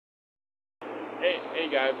Hey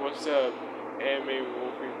guys, what's up? Anime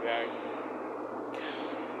Wolfie back.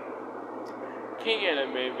 King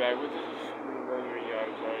Anime back with another video. I'm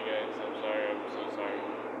sorry guys, I'm so sorry.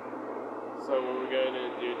 So what we're gonna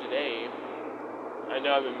do today, I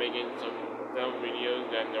know I've been making some dumb videos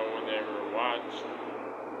that no one ever watched,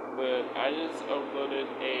 but I just uploaded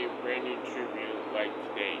a brand new tribute like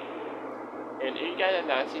today. And if you guys have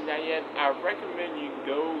not seen that yet, I recommend you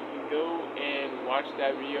go and watch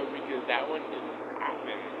that video because that one is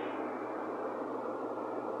popping.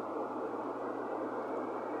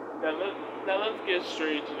 Now let's get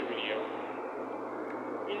straight to the video.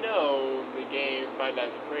 You know the game Five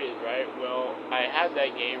Nights at Freddy's, right? Well, I have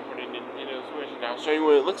that game for the Nintendo Switch, and I'll show you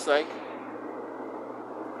what it looks like.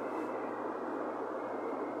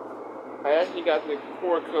 I actually got the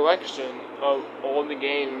core collection of all the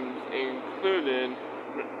games included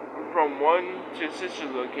from one to sister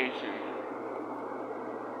location.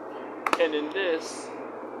 And in this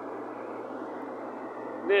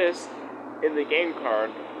is the game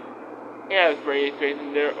card. It has Freddy's face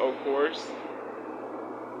in there, of course.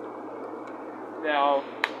 Now,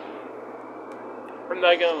 I'm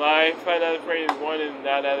not gonna lie, Five Nights at Freddy's 1 is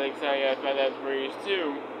not as exciting as Five Nights at Freddy's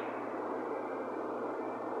 2.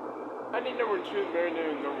 I think number 2 is better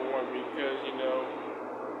than number 1 because, you know,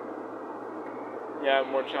 yeah,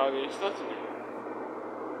 more challenging stuff to do.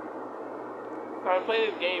 So I play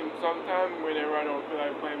this game sometime whenever I don't feel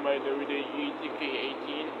like playing my WWE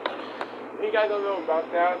 2K18. If you guys don't know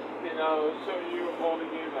about that, then I'll show you all the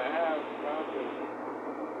games I have about it.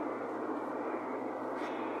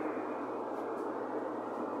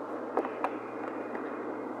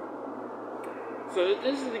 So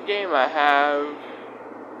this is the game I have.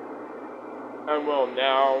 And well,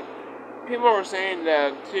 now, people are saying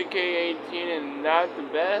that 2K18 is not the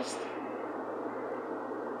best,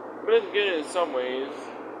 but it's good in some ways.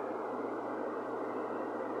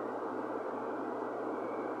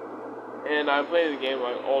 And I play the game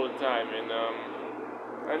like all the time, and I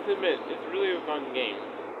have to admit, it's really a fun game.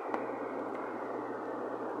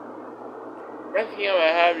 Next game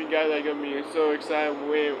I have, you guys are gonna be so excited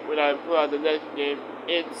when I pull out the next game.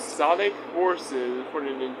 It's Sonic Forces for the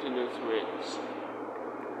Nintendo Switch.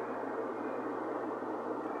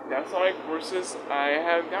 Now, Sonic Forces, I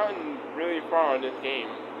have gotten really far on this game.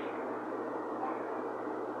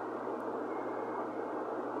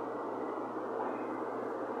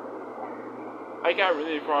 I got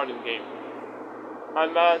really far in this game.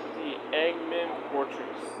 I'm at the Eggman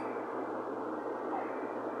Fortress.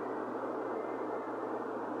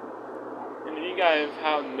 And if you guys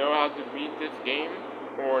know how to beat this game,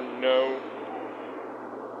 or know,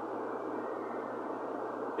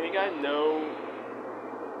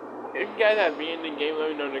 if you guys have beaten the game, let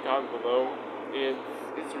me know in the comments below.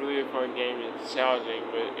 It's really a fun game. It's challenging,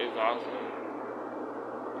 but it's awesome.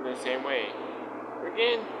 In the same way, we're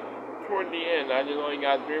getting toward the end. I just only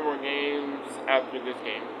got 3 more games after this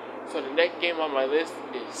game. So the next game on my list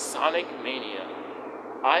is Sonic Mania.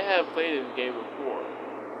 I have played this game before,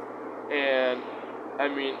 and I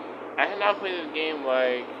mean, I had not played this game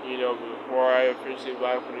like, you know, before I officially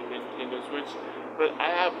bought for the Nintendo Switch, but I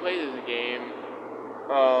have played this game.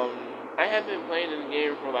 I have been playing this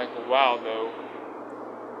game for like a while though.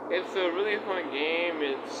 It's a really fun game.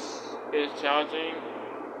 It's challenging,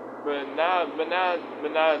 but not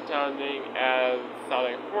as challenging as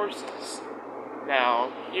Sonic Forces. Now,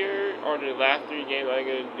 here are the last 3 games I'm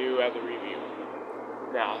gonna do as a review.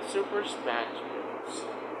 Now, Super Smash Bros.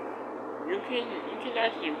 You can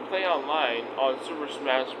actually play online on Super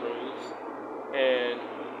Smash Bros. And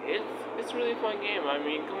it's a really fun game. I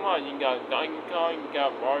mean, come on, you got Donkey Kong, you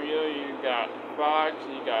got Mario, you got Fox,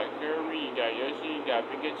 you got Kirby, you got Yoshi, you got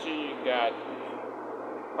Pikachu, you got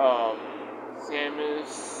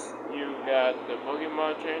Samus, you got the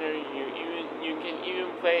Pokemon trainer, you can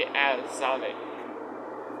even play as Sonic.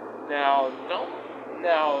 Now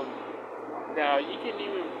you can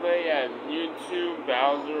even play as Mewtwo,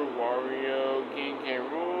 Bowser, Wario, King K.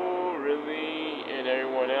 Rool, Ridley, and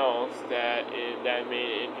everyone else that made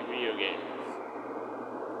it into video games.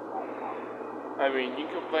 I mean, you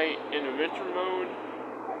can play in adventure mode,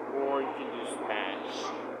 or you can do Smash.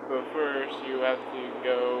 But first, you have to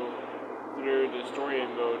go through the story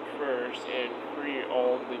mode first and free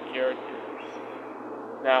all the characters.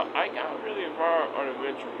 Now, I got really far on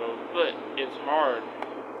adventure mode, but it's hard.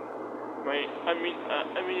 I mean,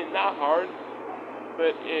 it's not hard,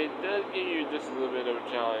 but it does give you just a little bit of a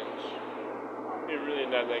challenge. It's really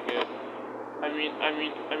not that good. I mean,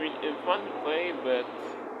 it's fun to play, but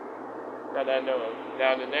not that I know of.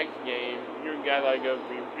 Now, the next game, you guys are gonna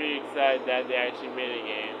be pretty excited that they actually made a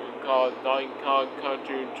game. called Donkey Kong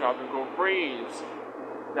Country Tropical Freeze.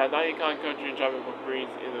 Now, Donkey Kong Country Tropical Freeze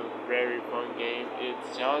is a very fun game.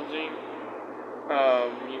 It's challenging.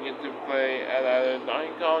 You get to play at either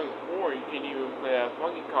Donkey Kong, or you can even play at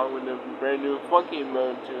Funky Kong with a brand new funky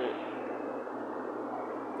mode to it.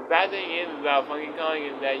 The bad thing is about Funky Kong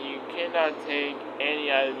is that you cannot take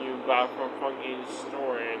any item you bought from Funky's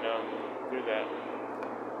store and do that.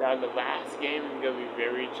 Now, the last game is going to be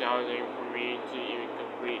very challenging for me to even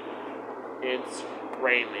complete. It's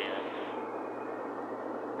Rayman.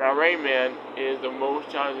 Now, Rayman is the most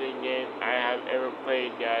challenging game I have ever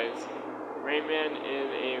played, guys. Rayman is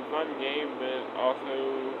a fun game, but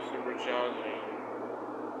also super challenging.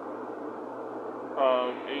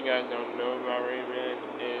 If you guys don't know about Rayman,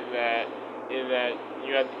 is that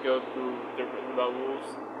you have to go through different levels,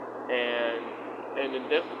 and the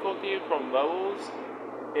difficulty from levels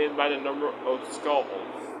is by the number of skulls.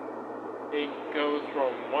 It goes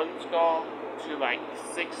from 1 skull to like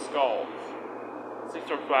 6 skulls.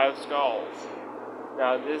 6 or 5 skulls.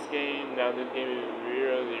 Now this game is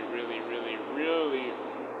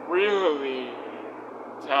really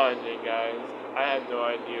challenging, guys. I have no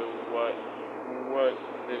idea what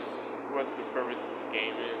the purpose of the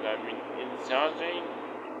game is. I mean, it's challenging,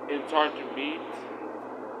 it's hard to beat.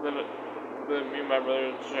 But me and my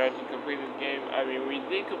brother tried to complete this game. I mean, we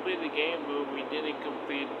did complete the game, but we didn't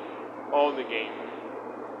complete all the game.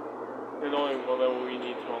 There's only one level we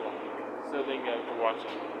need to unlock. So thank you guys for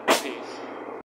watching. Peace.